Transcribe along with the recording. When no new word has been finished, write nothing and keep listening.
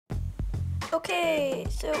Okay,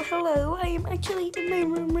 so hello. I am actually in my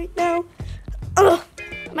room right now. Ugh.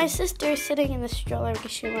 My sister is sitting in the stroller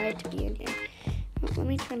because she wanted to be in here. Let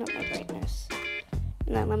me turn up my brightness.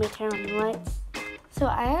 And then let me turn on the lights. So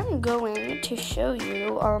I am going to show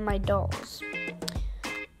you all my dolls.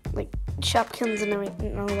 Like Shopkins and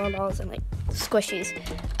everything, all the dolls and like squishies.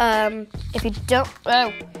 If you don't,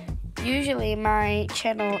 usually my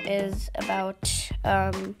channel is about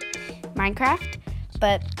Minecraft,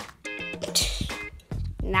 but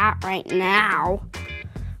not right now.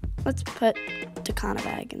 Let's put Takana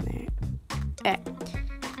bag in there.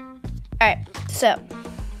 Alright, so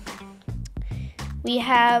we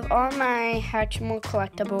have all my Hatchimal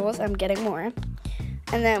collectibles. I'm getting more.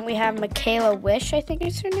 And then we have Michaela Wish, I think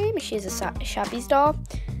is her name. She's a Shoppies doll.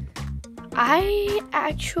 I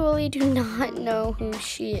actually do not know who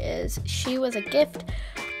she is. She was a gift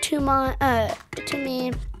to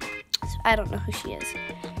me. So I don't know who she is.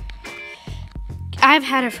 I've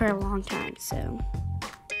had her for a long time, so.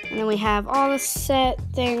 And then we have all the set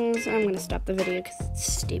things. I'm gonna stop the video because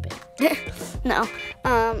it's stupid. No,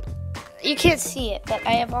 you can't see it, but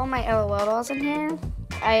I have all my LOL dolls in here.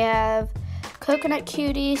 I have Coconut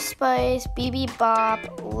Cutie, Spice, BB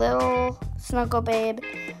Bop, Little Snuggle Babe,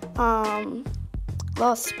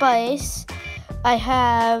 Little Spice. I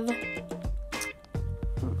have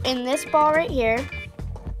in this ball right here,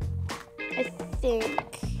 I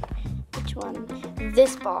think, which one?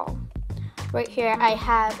 This ball. Right here, I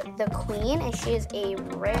have the Queen, and she is a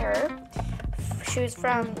rare. She was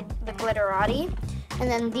from the Glitterati. And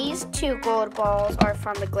then these two gold balls are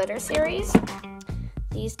from the Glitter series.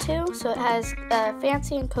 These two. So it has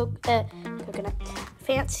Fancy and Coconut.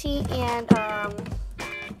 Fancy and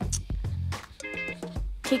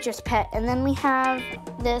Teacher's Pet. And then we have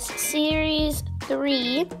this Series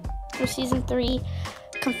 3, or Season 3,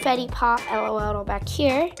 Confetti Pop LOL back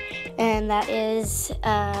here, and that is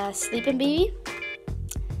Sleeping Baby.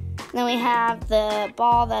 Then we have the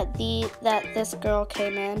ball that this girl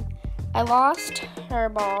came in. I lost her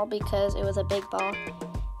ball because it was a big ball.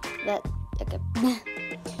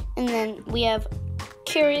 And then we have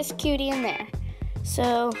Curious Cutie in there.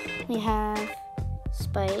 So we have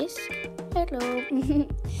Spice. Hello.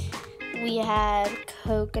 We have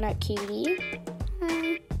Coconut Cutie.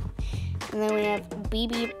 Hi. And then we have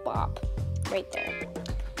BB Bop right there.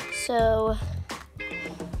 So,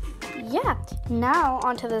 yeah. Now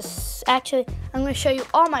onto this. Actually, I'm going to show you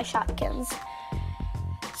all my Shopkins.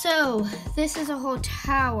 So, this is a whole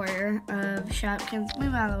tower of Shopkins.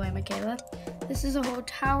 Move out of the way, Michaela. This is a whole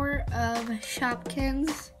tower of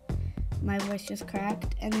Shopkins. My voice just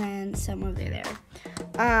cracked. And then some over there.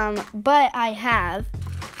 But I have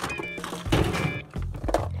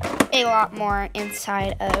a lot more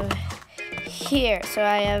inside of here. So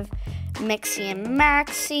I have Mixie and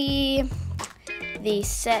Maxie, the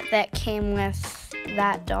set that came with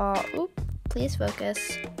that doll. Oop, please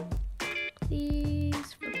focus.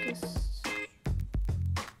 Please focus.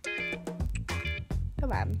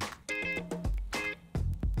 Come on.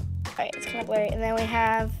 Alright, it's kind of blurry. And then we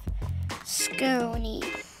have Scony.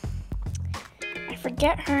 I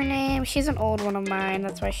forget her name. She's an old one of mine.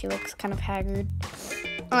 That's why she looks kind of haggard.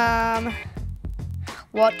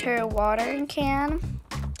 Walter Watering Can,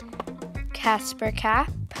 Casper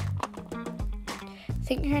Cap. I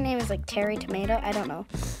think her name is like Terry Tomato. I don't know,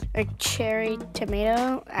 or Cherry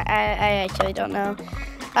Tomato. I actually don't know.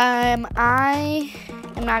 I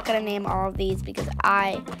am not gonna name all of these because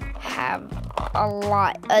I have a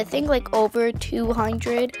lot. I think like over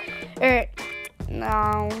 200, or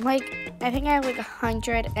no, like I think I have like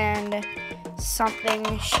 100 and something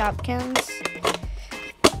Shopkins.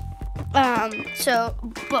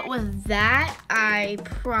 But with that, I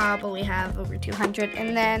probably have over 200.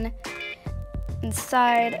 And then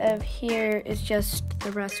inside of here is just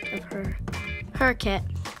the rest of her kit.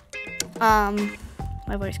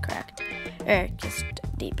 My voice cracked, or just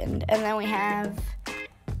deepened. And then we have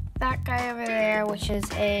that guy over there, which is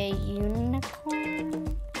a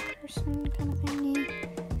unicorn person kind of thingy.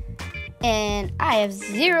 And I have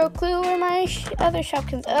zero clue where my other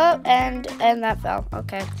Shopkins. Oh, and that fell.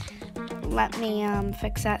 Okay. Let me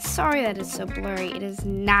fix that. Sorry that it's so blurry. It is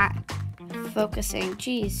not focusing.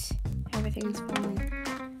 Jeez, everything's falling.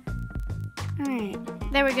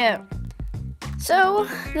 Alright, there we go. So,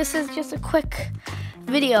 this is just a quick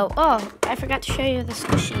video. Oh, I forgot to show you the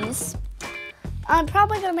squishies. I'm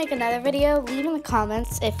probably going to make another video. Leave in the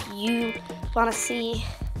comments if you want to see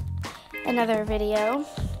another video.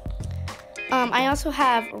 I also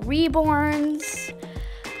have Reborns.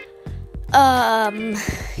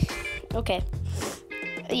 Okay.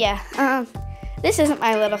 Yeah. This isn't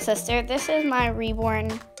my little sister. This is my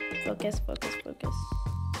reborn Focus, focus, focus.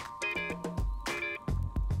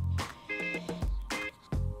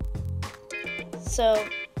 So,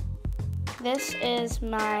 this is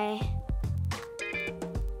my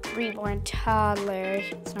reborn toddler.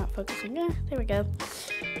 It's not focusing. There we go.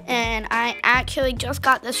 And I actually just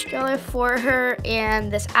got this stroller for her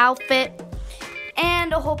and this outfit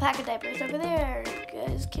and a whole pack of diapers over there. You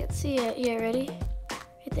guys can't see it. Here, ready?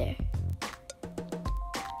 Right there.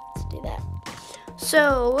 Let's do that.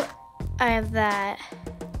 So, I have that.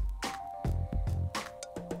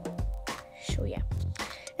 So, yeah.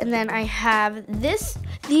 And then I have this.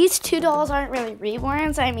 These two dolls aren't really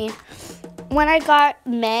reborns. I mean, when I got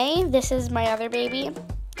May, this is my other baby.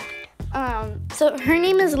 So her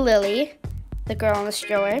name is Lily, the girl in the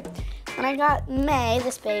stroller. When I got May,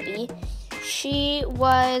 this baby, she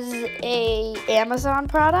was a Amazon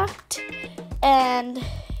product, and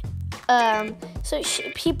so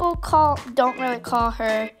people don't really call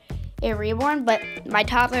her a reborn, but my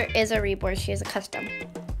toddler is a reborn. She is a custom.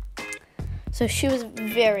 So she was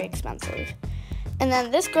very expensive. And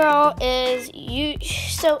then this girl is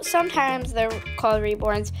so sometimes they're called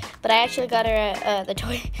reborns, but I actually got her at the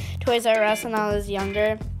Toys R Us when I was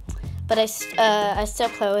younger. But I still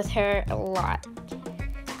play with her a lot.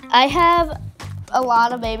 I have a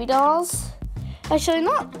lot of baby dolls. Actually,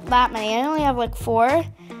 not that many. I only have like 4.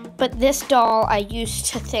 But this doll I used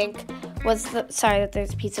to think was sorry that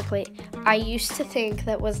there's a pizza plate. I used to think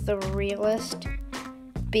that was the realistic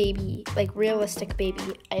baby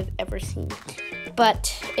I've ever seen.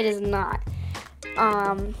 But it is not,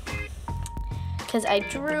 because I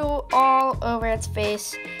drew all over its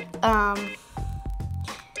face,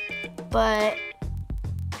 but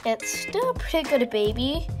it's still a pretty good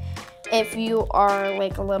baby if you are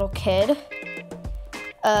like a little kid,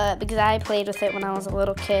 because I played with it when I was a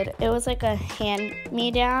little kid. It was like a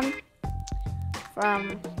hand-me-down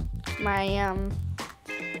from my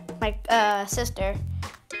sister,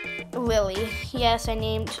 Lily. Yes, I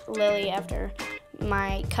named Lily after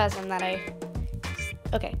my cousin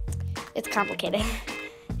okay, it's complicated.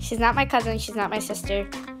 She's not my cousin, she's not my sister.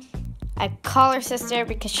 I call her sister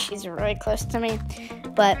because she's really close to me.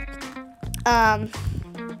 But,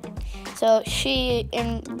 so she,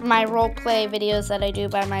 in my role play videos that I do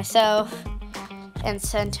by myself and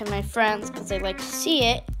send to my friends because they like to see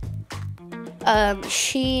it,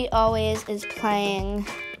 she always is playing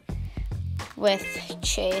with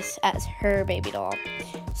Chase as her baby doll.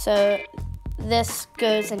 So this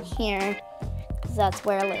goes in here because that's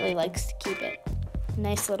where Lily likes to keep it.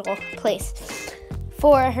 Nice little place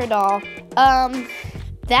for her doll.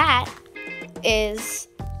 That is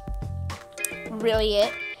really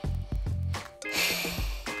it.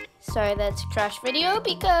 Sorry that's a trash video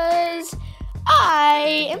because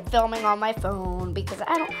I am filming on my phone because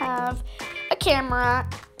I don't have a camera.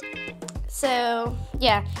 So,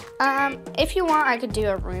 yeah, if you want, I could do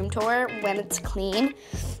a room tour when it's clean,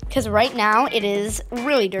 because right now it is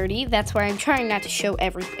really dirty. That's why I'm trying not to show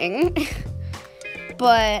everything.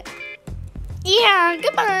 But, yeah,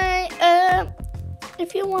 goodbye.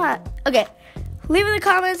 If you want, okay, leave in the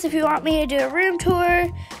comments if you want me to do a room tour,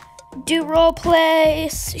 do role play,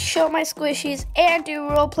 show my squishies, and do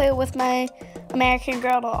role play with my American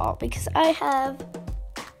Girl doll, because I have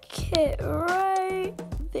Kit right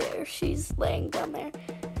there. She's laying down there.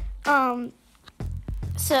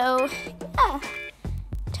 So, yeah.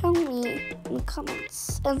 Tell me in the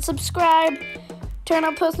comments. And subscribe. Turn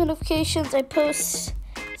on post notifications. I post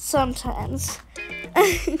sometimes.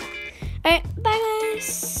 Alright, bye guys.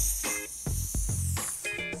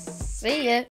 See ya.